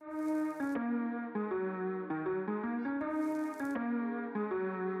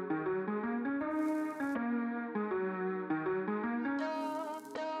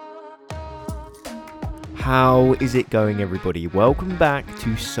How is it going, everybody? Welcome back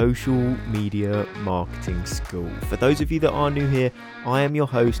to Social Media Marketing School. For those of you that are new here, I am your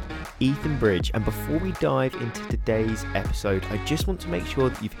host, Ethan Bridge, and before we dive into today's episode, I just want to make sure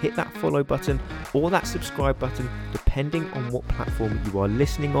that you've hit that follow button or that subscribe button, depending on what platform you are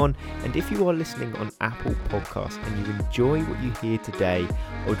listening on. And if you are listening on Apple Podcasts and you enjoy what you hear today,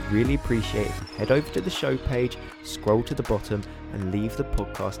 I would really appreciate if you head over to the show page, scroll to the bottom, and leave the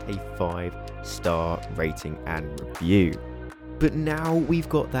podcast a 5-star rating and review. But now we've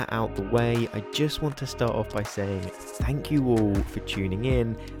got that out the way, I just want to start off by saying thank you all for tuning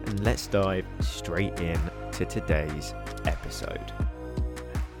in, and let's dive straight in to today's episode.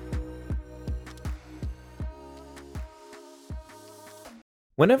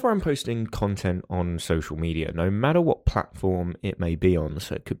 Whenever I'm posting content on social media, no matter what platform it may be on,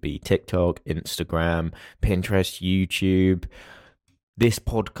 so it could be TikTok, Instagram, Pinterest, YouTube, this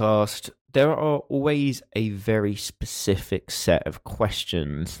podcast, there are always a very specific set of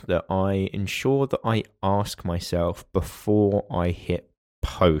questions that I ensure that I ask myself before I hit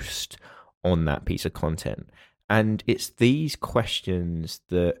post on that piece of content. And it's these questions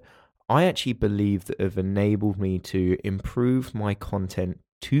that I actually believe that have enabled me to improve my content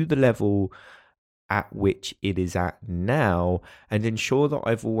to the level at which it is at now, and ensure that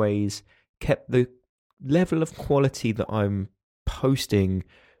I've always kept the level of quality that I'm posting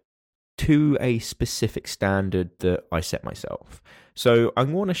to a specific standard that I set myself. So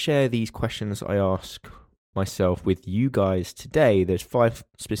I'm going to share these questions I ask myself with you guys today. There's 5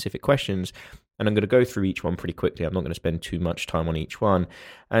 specific questions, and I'm going to go through each one pretty quickly. I'm not going to spend too much time on each one.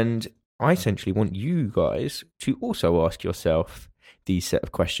 And I essentially want you guys to also ask yourself these set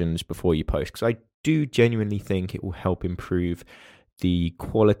of questions before you post, because I do genuinely think it will help improve the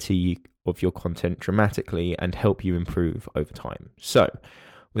quality of your content dramatically and help you improve over time. So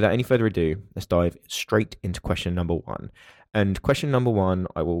without any further ado, let's dive straight into question number 1. And question number 1,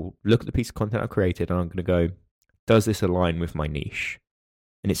 I will look at the piece of content I've created and I'm going to go, does this align with my niche?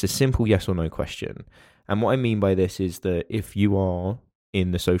 And it's a simple yes or no question. And what I mean by this is that if you are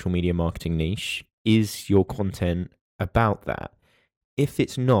in the social media marketing niche, is your content about that? If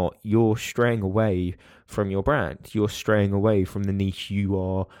it's not, you're straying away from your brand. You're straying away from the niche you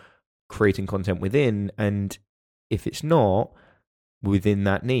are creating content within. And if it's not within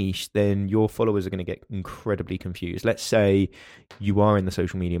that niche, then your followers are going to get incredibly confused. Let's say you are in the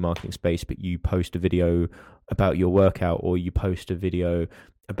social media marketing space, but you post a video about your workout, or you post a video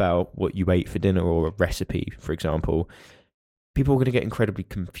about what you ate for dinner, or a recipe, for example. People are going to get incredibly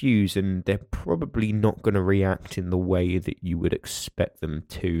confused, and they're probably not going to react in the way that you would expect them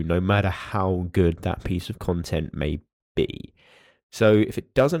to, no matter how good that piece of content may be. So if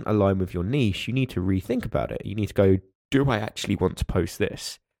it doesn't align with your niche, you need to rethink about it. You need to go, do I actually want to post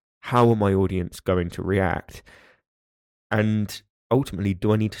this? How are my audience going to react? And ultimately,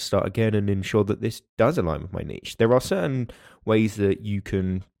 do I need to start again and ensure that this does align with my niche? There are certain ways that you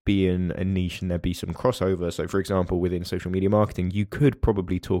can be in a niche and there be some crossover. So for example, within social media marketing, you could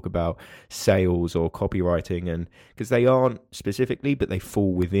probably talk about sales or copywriting, and because they aren't specifically, but they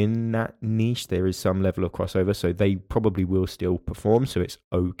fall within that niche, there is some level of crossover, so they probably will still perform. So it's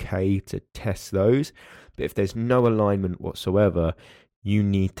okay to test those. But if there's no alignment whatsoever, you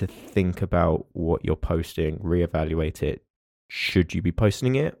need to think about what you're posting, reevaluate it. Should you be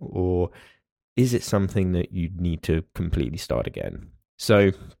posting it, or is it something that you need to completely start again?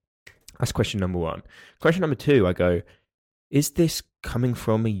 So that's question number 1. Question number 2, I go, is this coming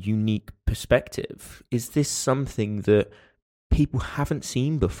from a unique perspective? Is this something that people haven't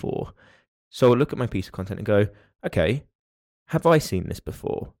seen before? So I look at my piece of content and go, okay, have I seen this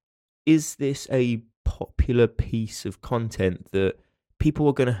before? Is this a popular piece of content that people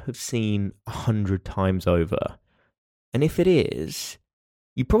are going to have seen 100 times over? And if it is,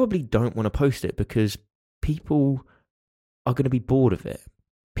 you probably don't want to post it, because people are going to be bored of it.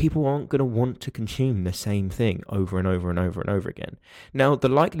 People aren't going to want to consume the same thing over and over and over and over again. Now, the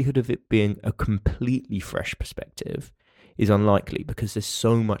likelihood of it being a completely fresh perspective is unlikely, because there's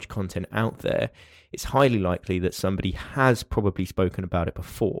so much content out there. It's highly likely that somebody has probably spoken about it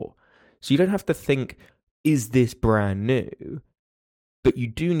before. So you don't have to think, is this brand new? But you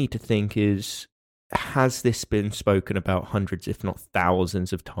do need to think, has this been spoken about hundreds, if not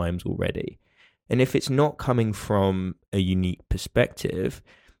thousands of times already? And if it's not coming from a unique perspective,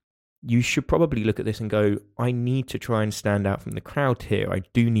 you should probably look at this and go, I need to try and stand out from the crowd here. I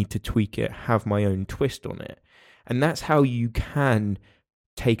do need to tweak it, have my own twist on it. And that's how you can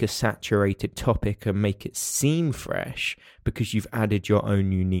take a saturated topic and make it seem fresh because you've added your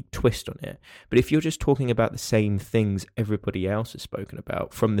own unique twist on it. But if you're just talking about the same things everybody else has spoken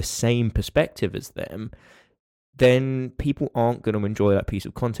about from the same perspective as them, then people aren't going to enjoy that piece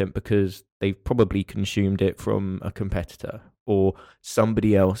of content because they've probably consumed it from a competitor or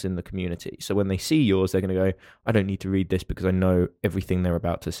somebody else in the community. So when they see yours, they're going to go, I don't need to read this because I know everything they're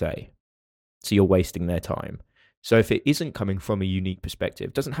about to say. So you're wasting their time. So if it isn't coming from a unique perspective,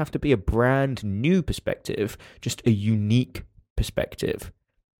 it doesn't have to be a brand new perspective, just a unique perspective.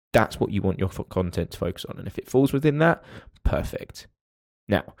 That's what you want your content to focus on. And if it falls within that, perfect.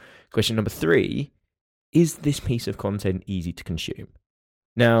 Now, question number 3, is this piece of content easy to consume?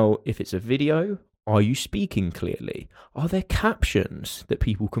 Now, if it's a video, are you speaking clearly? Are there captions that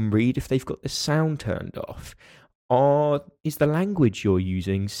people can read if they've got the sound turned off? Is the language you're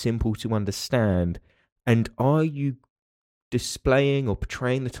using simple to understand? And are you displaying or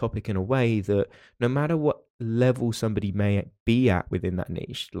portraying the topic in a way that no matter what level somebody may be at within that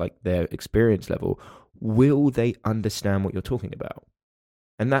niche, like their experience level, will they understand what you're talking about?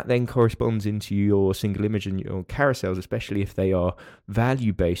 And that then corresponds into your single image and your carousels, especially if they are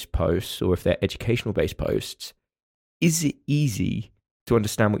value-based posts or if they're educational-based posts. Is it easy to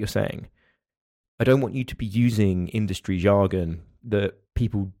understand what you're saying? I don't want you to be using industry jargon that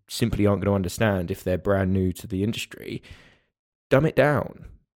people simply aren't going to understand if they're brand new to the industry. Dumb it down.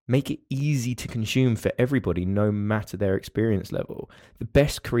 Make it easy to consume for everybody, no matter their experience level. The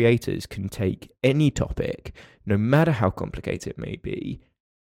best creators can take any topic, no matter how complicated it may be,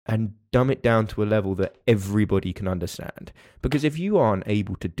 and dumb it down to a level that everybody can understand. Because if you aren't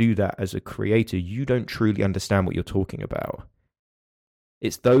able to do that as a creator, you don't truly understand what you're talking about.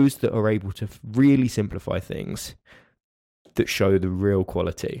 It's those that are able to really simplify things that show the real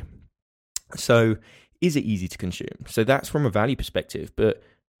quality. So, is it easy to consume? So that's from a value perspective, but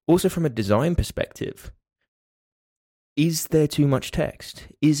also from a design perspective. Is there too much text?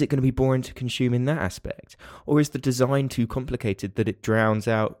 Is it going to be boring to consume in that aspect? Or is the design too complicated that it drowns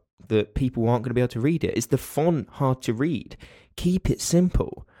out, that people aren't going to be able to read it? Is the font hard to read? Keep it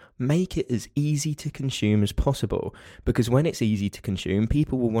simple. Make it as easy to consume as possible, because when it's easy to consume,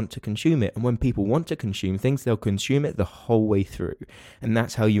 people will want to consume it. And when people want to consume things, they'll consume it the whole way through. And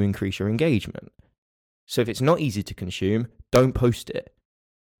that's how you increase your engagement. So if it's not easy to consume, don't post it.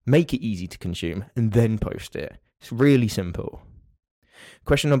 Make it easy to consume and then post it. It's really simple.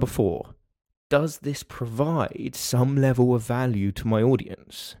 Question number 4. Does this provide some level of value to my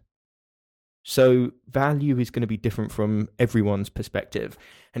audience? So value is going to be different from everyone's perspective,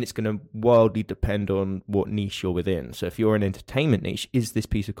 and it's going to wildly depend on what niche you're within. So if you're an entertainment niche, is this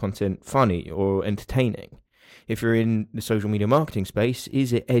piece of content funny or entertaining? If you're in the social media marketing space,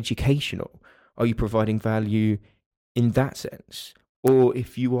 is it educational? Are you providing value in that sense? Or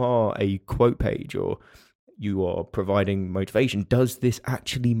if you are a quote page or you are providing motivation, does this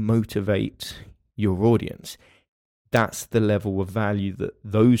actually motivate your audience? That's the level of value that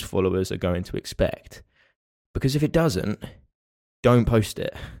those followers are going to expect. Because if it doesn't, don't post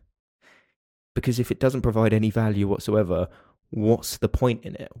it. Because if it doesn't provide any value whatsoever, what's the point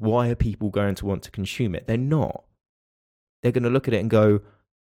in it? Why are people going to want to consume it? They're not. They're going to look at it and go,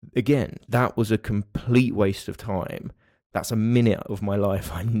 again, that was a complete waste of time. That's a minute of my life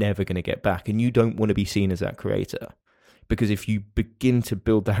I'm never going to get back. And you don't want to be seen as that creator. Because if you begin to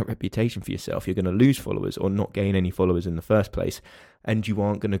build that reputation for yourself, you're going to lose followers or not gain any followers in the first place. And you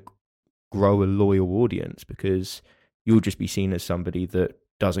aren't going to grow a loyal audience because you'll just be seen as somebody that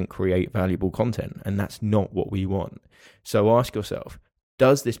doesn't create valuable content. And that's not what we want. So ask yourself,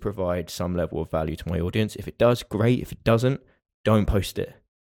 does this provide some level of value to my audience? If it does, great. If it doesn't, don't post it.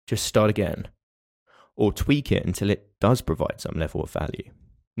 Just start again. Or tweak it until it does provide some level of value.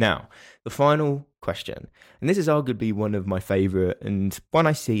 Now, the final question, and this is arguably one of my favorite and one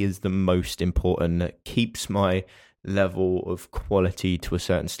I see as the most important that keeps my level of quality to a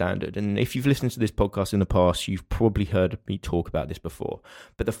certain standard. And if you've listened to this podcast in the past, you've probably heard me talk about this before.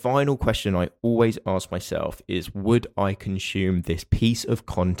 But the final question I always ask myself is, would I consume this piece of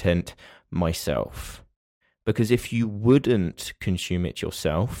content myself? Because if you wouldn't consume it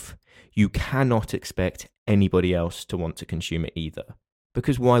yourself, you cannot expect anybody else to want to consume it either.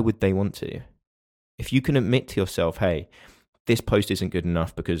 Because why would they want to? If you can admit to yourself, hey, this post isn't good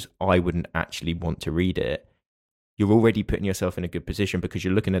enough because I wouldn't actually want to read it, you're already putting yourself in a good position because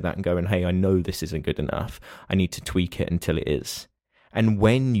you're looking at that and going, hey, I know this isn't good enough. I need to tweak it until it is. And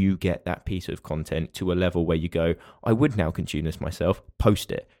when you get that piece of content to a level where you go, I would now consume this myself, post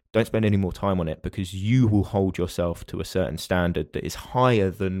it. Don't spend any more time on it, because you will hold yourself to a certain standard that is higher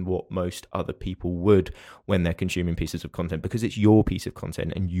than what most other people would when they're consuming pieces of content, because it's your piece of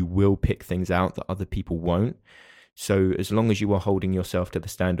content and you will pick things out that other people won't. So as long as you are holding yourself to the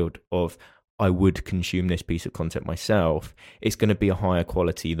standard of, I would consume this piece of content myself, it's going to be a higher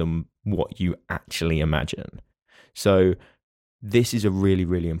quality than what you actually imagine. So this is a really,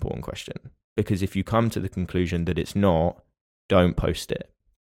 really important question, because if you come to the conclusion that it's not, don't post it,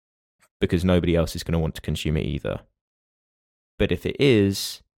 because nobody else is going to want to consume it either. But if it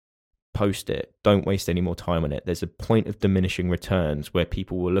is, post it. Don't waste any more time on it. There's a point of diminishing returns where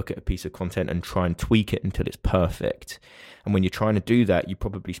people will look at a piece of content and try and tweak it until it's perfect. And when you're trying to do that, you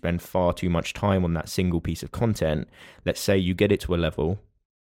probably spend far too much time on that single piece of content. Let's say you get it to a level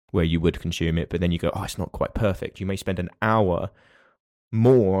where you would consume it, but then you go, oh, it's not quite perfect. You may spend an hour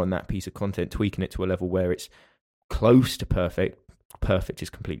more on that piece of content, tweaking it to a level where it's close to perfect. Perfect is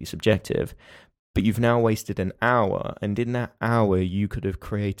completely subjective, but you've now wasted an hour, and in that hour you could have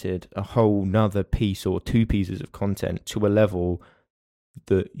created a whole nother piece or two pieces of content to a level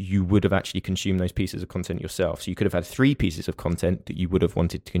that you would have actually consumed those pieces of content yourself. So you could have had 3 pieces of content that you would have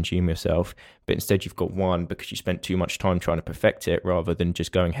wanted to consume yourself, but instead you've got 1 because you spent too much time trying to perfect it, rather than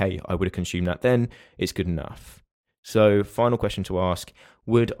just going, hey, I would have consumed that then, it's good enough. So final question to ask,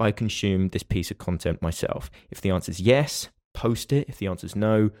 would I consume this piece of content myself? If the answer is yes, post it. If the answer is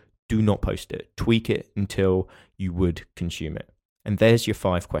no, do not post it. Tweak it until you would consume it. And there's your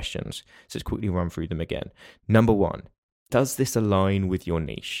 5 questions. So let's quickly run through them again. Number 1, does this align with your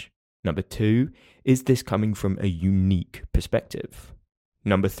niche? Number 2, is this coming from a unique perspective?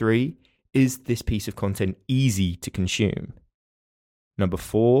 Number 3, is this piece of content easy to consume? Number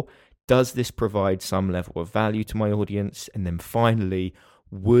 4, does this provide some level of value to my audience? And then finally,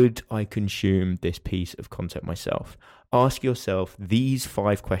 would I consume this piece of content myself? Ask yourself these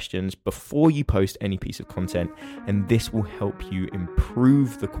 5 questions before you post any piece of content, and this will help you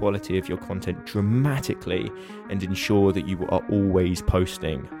improve the quality of your content dramatically and ensure that you are always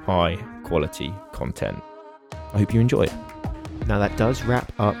posting high quality content. I hope you enjoy it. Now that does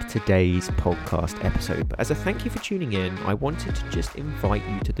wrap up today's podcast episode, but as a thank you for tuning in, I wanted to just invite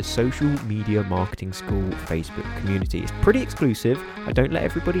you to the Social Media Marketing School Facebook community. It's pretty exclusive, I don't let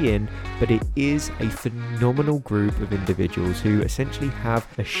everybody in, but it is a phenomenal group of individuals who essentially have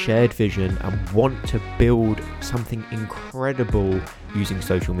a shared vision and want to build something incredible using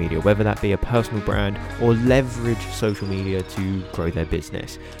social media, whether that be a personal brand or leverage social media to grow their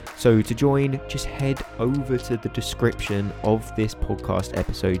business. So to join, just head over to the description of this podcast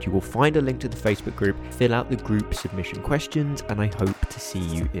episode. You will find a link to the Facebook group, fill out the group submission questions, and I hope to see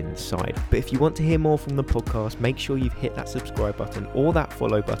you inside. But if you want to hear more from the podcast, make sure you've hit that subscribe button or that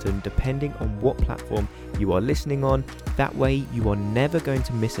follow button, depending on what platform you are listening on. That way you are never going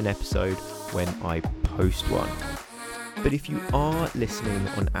to miss an episode when I post one. But if you are listening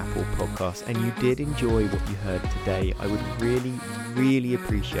on Apple Podcasts and you did enjoy what you heard today, I would really, really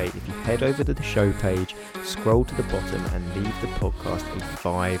appreciate if you head over to the show page, scroll to the bottom and leave the podcast a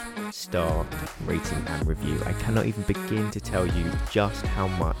 5-star rating and review. I cannot even begin to tell you just how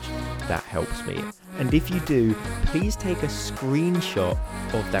much that helps me. And if you do, please take a screenshot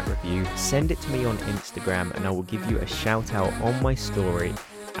of that review, send it to me on Instagram, and I will give you a shout out on my story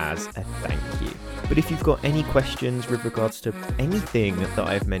as a thank you. But if you've got any questions with regards to anything that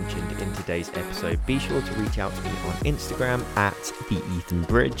I've mentioned in today's episode, be sure to reach out to me on Instagram at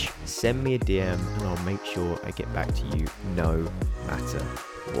 @TheEthanBridge. Send me a DM and I'll make sure I get back to you no matter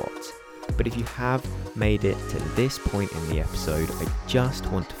what. But if you have made it to this point in the episode, I just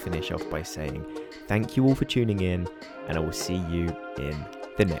want to finish off by saying thank you all for tuning in, and I will see you in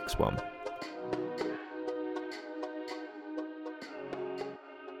the next one.